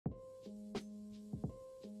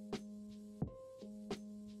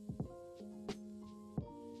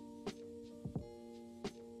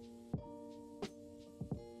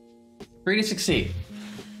Free to succeed.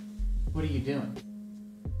 What are you doing?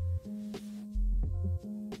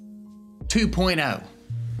 2.0.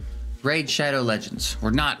 Raid Shadow Legends.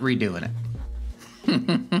 We're not redoing it.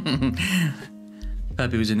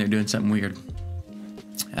 Puppy was in there doing something weird.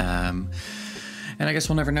 And I guess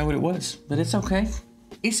we'll never know what it was, but it's okay.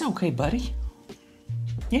 It's okay, buddy.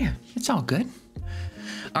 Yeah, it's all good.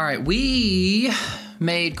 All right, we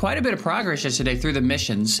made quite a bit of progress yesterday through the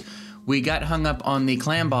missions. We got hung up on the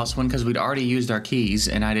clan boss one because we'd already used our keys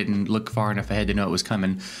and I didn't look far enough ahead to know it was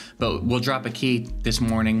coming. But we'll drop a key this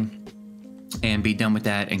morning and be done with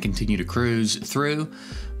that and continue to cruise through.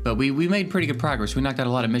 But we made pretty good progress. We knocked out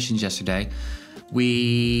a lot of missions yesterday.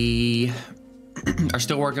 We are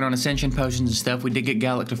still working on ascension potions and stuff. We did get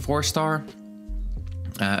Gallic to 4-star.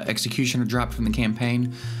 Executioner dropped from the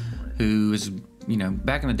campaign, who is, you know,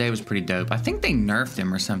 back in the day was pretty dope. I think they nerfed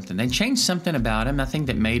him or something. They changed something about him, I think,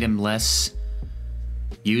 that made him less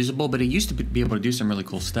usable, but he used to be able to do some really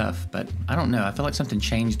cool stuff. But I don't know. I feel like something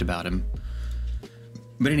changed about him.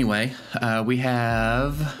 But anyway, we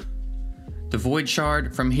have the Void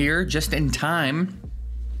Shard from here just in time.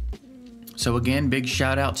 So again, big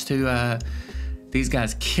shout outs to these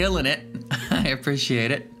guys killing it. I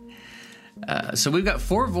appreciate it. So we've got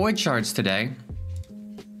 4 Void Shards today.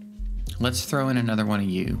 Let's throw in another one of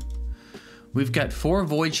you. We've got 4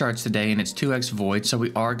 Void Shards today, and it's 2x Void, so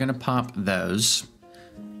we are going to pop those.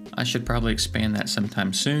 I should probably expand that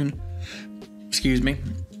sometime soon. Excuse me.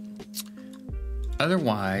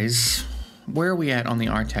 Otherwise, where are we at on the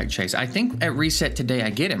RTAG chase? I think at reset today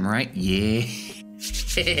I get him, right? Yeah.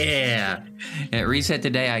 Yeah. At reset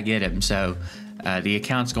today I get him, so the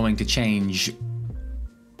account's going to change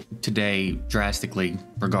today drastically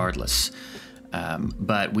regardless.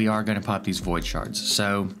 But we are going to pop these Void Shards.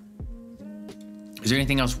 So, is there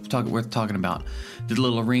anything else worth talking about? Did a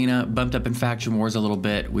little arena, bumped up in Faction Wars a little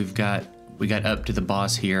bit. We got up to the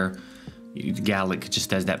boss here. Gallic just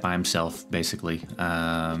does that by himself, basically.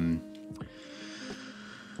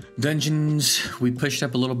 Dungeons, we pushed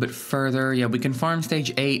up a little bit further. Yeah, we can farm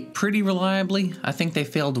stage 8 pretty reliably. I think they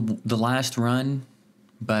failed the last run,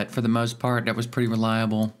 but for the most part, that was pretty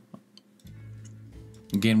reliable.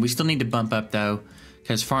 Again, we still need to bump up though,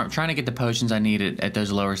 because trying to get the potions I need at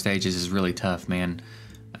those lower stages is really tough, man.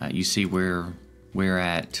 You see we're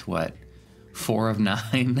at, what, 4 of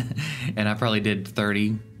 9, and I probably did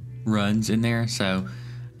 30 runs in there, so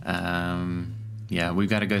yeah, we've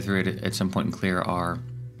got to go through it at some point and clear our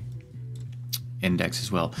index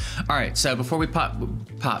as well. All right, so before we pop,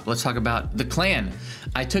 let's talk about the clan.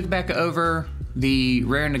 I took back over the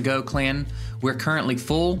Raring to Go clan. We're currently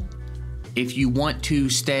full. If you want to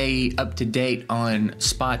stay up to date on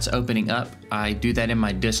spots opening up, I do that in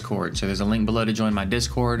my Discord. So there's a link below to join my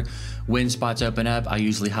Discord. When spots open up, I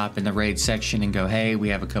usually hop in the raid section and go, hey, we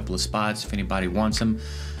have a couple of spots if anybody wants them.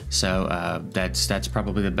 So that's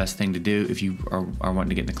probably the best thing to do if you are wanting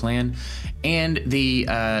to get in the clan. And the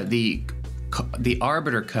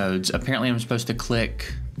arbiter codes, apparently I'm supposed to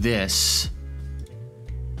click this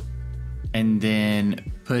and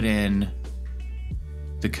then put in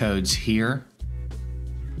the codes here,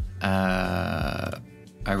 I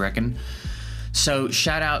reckon. So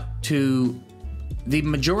shout out to the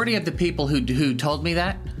majority of the people who told me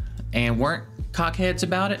that and weren't cockheads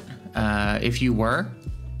about it. If you were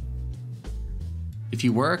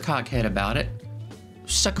a cockhead about it,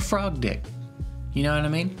 suck a frog dick. You know what I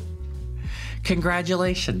mean?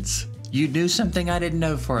 Congratulations. You knew something I didn't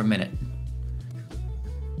know for a minute.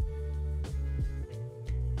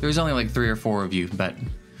 There was only like 3 or 4 of you, but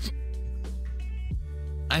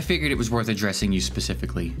I figured it was worth addressing you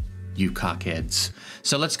specifically, you cockheads.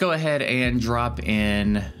 So let's go ahead and drop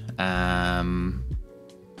in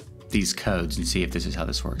these codes and see if this is how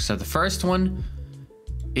this works. So the first one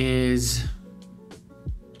is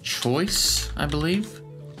choice, I believe.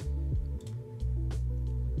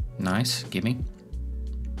 Nice, gimme.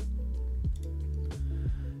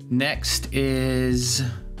 Next is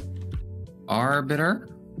arbiter.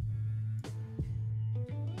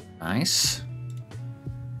 Nice.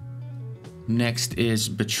 Next is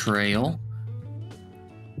betrayal.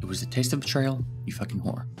 It was the taste of betrayal, you fucking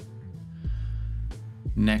whore.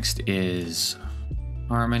 Next is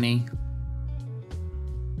harmony.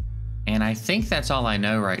 And I think that's all I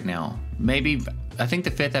know right now. Maybe, I think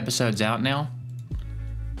the 5th episode's out now.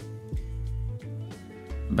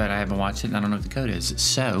 But I haven't watched it and I don't know what the code is.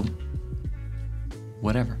 So,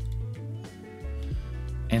 whatever.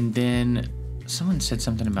 And then someone said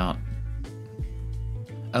something about,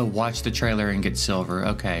 oh, watch the trailer and get silver.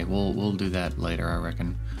 Okay, we'll do that later, I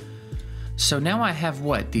reckon. So now I have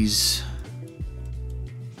what? These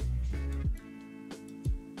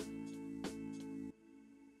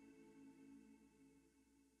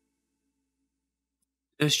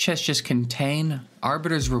Those chests just contain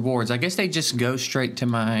Arbiter's rewards. I guess they just go straight to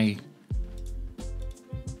my...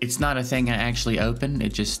 It's not a thing I actually open.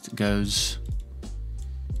 It just goes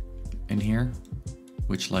in here.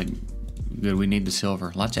 Which, like, good, we need the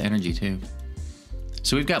silver. Lots of energy, too.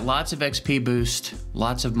 So we've got lots of XP boost.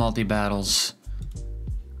 Lots of multi-battles.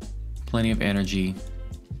 Plenty of energy.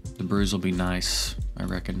 The brews will be nice, I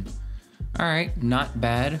reckon. Alright, not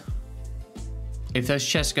bad. If those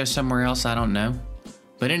chests go somewhere else, I don't know.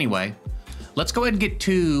 But anyway, let's go ahead and get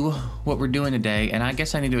to what we're doing today. And I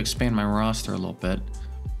guess I need to expand my roster a little bit.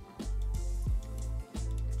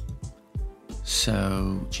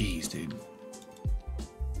 So, geez, dude.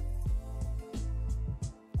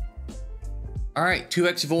 All right,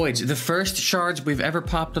 2x voids. The first shards we've ever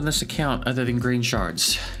popped on this account other than green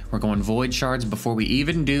shards. We're going void shards before we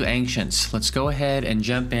even do ancients. Let's go ahead and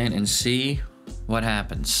jump in and see what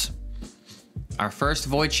happens. Our first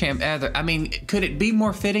void champ ever. I mean, could it be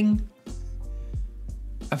more fitting?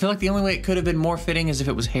 I feel like the only way it could have been more fitting is if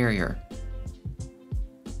it was hairier.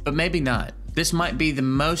 But maybe not. This might be the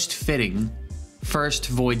most fitting first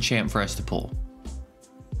void champ for us to pull.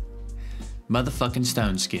 Motherfucking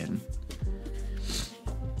stone skin.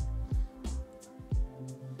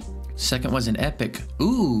 Second was an epic.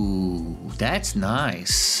 Ooh, that's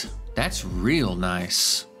nice. That's real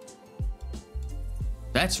nice.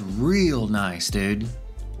 That's real nice, dude.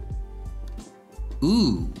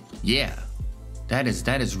 Ooh, yeah. That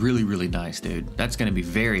is really, really nice, dude. That's gonna be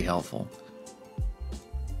very helpful.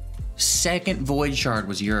 Second void shard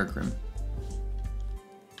was Uragrim.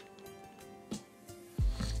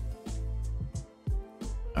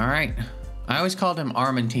 All right. I always called him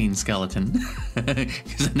Armentine Skeleton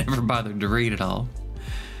because I never bothered to read it all.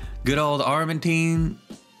 Good old Armentine,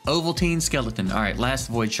 Ovaltine Skeleton. All right, last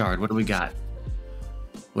void shard. What do we got?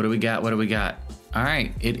 What do we got? What do we got? All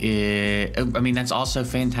right, it is. I mean, that's also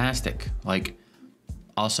fantastic. Like,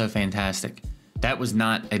 also fantastic. That was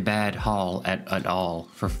not a bad haul at all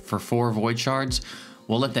for 4 void shards.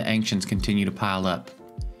 We'll let the ancients continue to pile up.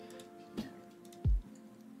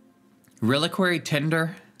 Reliquary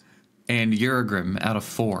Tender and Uragrim out of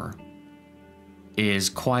 4 is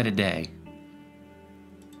quite a day.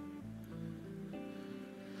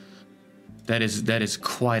 That is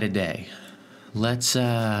quite a day. Let's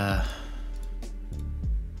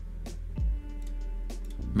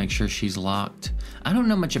make sure she's locked. I don't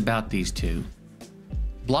know much about these two.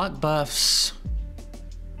 Block buffs,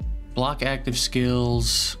 block active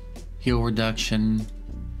skills, heal reduction.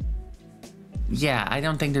 Yeah, I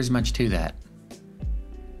don't think there's much to that.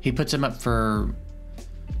 He puts him up for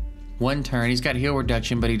 1 turn. He's got heal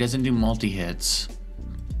reduction, but he doesn't do multi-hits.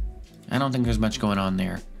 I don't think there's much going on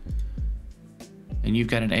there. And you've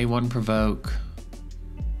got an A1 provoke.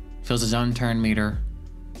 Fills his own turn meter.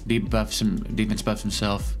 Defense buffs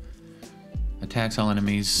himself. Attacks all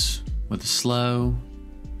enemies with a slow.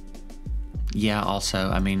 Yeah, also,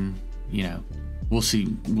 I mean, you know, we'll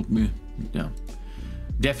see. No.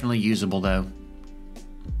 Definitely usable, though.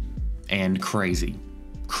 And crazy.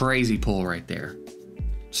 Crazy pull right there.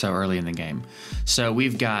 So early in the game. So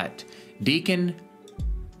we've got Deacon,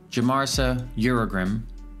 Jamarsa, Uragrim.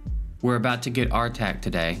 We're about to get Artak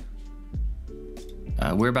today.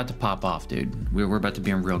 We're about to pop off, dude. We're about to be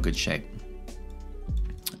in real good shape.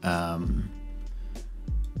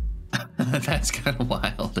 That's kind of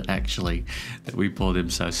wild, actually, that we pulled him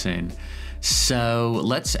so soon. So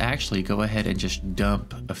let's actually go ahead and just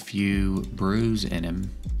dump a few brews in him.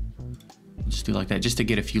 Just do like that, just to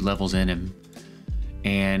get a few levels in him.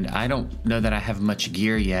 And I don't know that I have much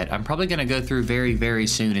gear yet. I'm probably going to go through very, very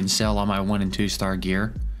soon and sell all my 1 and 2 star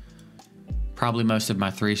gear. Probably most of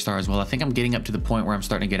my 3 stars. Well, I think I'm getting up to the point where I'm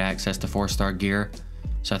starting to get access to 4-star gear.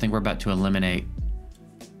 So I think we're about to eliminate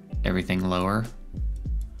everything lower.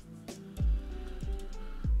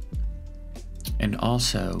 And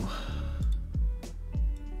also,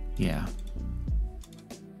 yeah,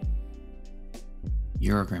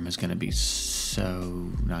 Uragrim is going to be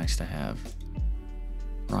so nice to have.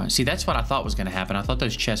 Right. See, that's what I thought was going to happen. I thought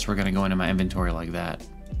those chests were going to go into my inventory like that.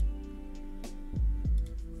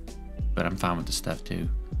 But I'm fine with the stuff too.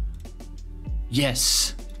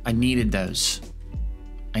 Yes, I needed those.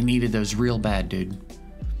 I needed those real bad, dude.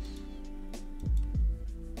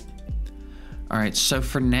 All right, so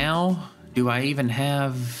for now, do I even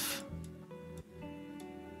have...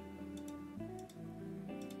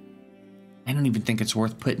 I don't even think it's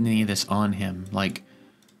worth putting any of this on him. Like,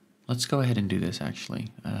 let's go ahead and do this, actually.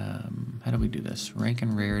 How do we do this? Rank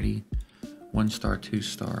and rarity, 1 star, 2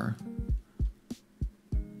 star.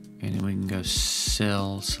 And then we can go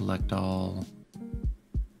sell, select all.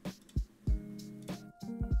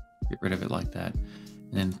 Get rid of it like that.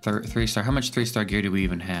 And then 3-star. How much 3-star gear do we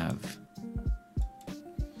even have?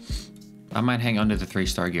 I might hang on to the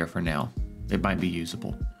 3-star gear for now. It might be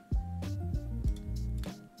usable.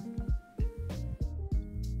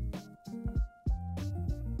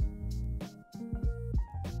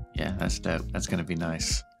 Yeah, that's dope. That's gonna be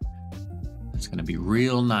nice. That's gonna be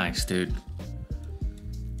real nice, dude.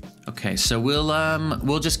 Okay, so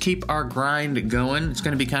we'll just keep our grind going. It's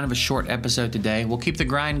gonna be kind of a short episode today. We'll keep the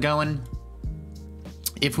grind going.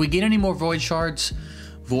 If we get any more void shards,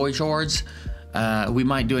 we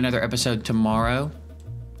might do another episode tomorrow,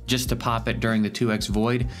 just to pop it during the 2x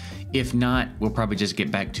void. If not, we'll probably just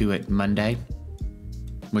get back to it Monday,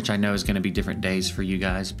 which I know is gonna be different days for you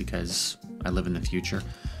guys because I live in the future.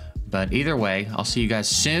 But either way, I'll see you guys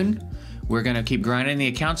soon. We're gonna keep grinding. The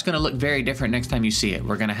account's gonna look very different next time you see it.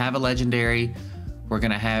 We're gonna have a legendary. We're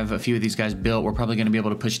gonna have a few of these guys built. We're probably gonna be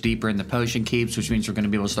able to push deeper in the potion keeps, which means we're gonna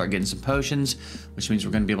be able to start getting some potions, which means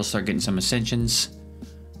we're gonna be able to start getting some ascensions.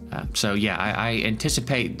 So yeah, I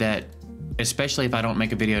anticipate that, especially if I don't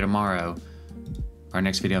make a video tomorrow, our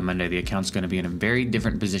next video on Monday, the account's gonna be in a very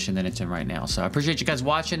different position than it's in right now. So I appreciate you guys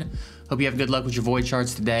watching. Hope you have good luck with your void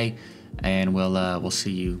shards today, and we'll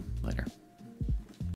see you later.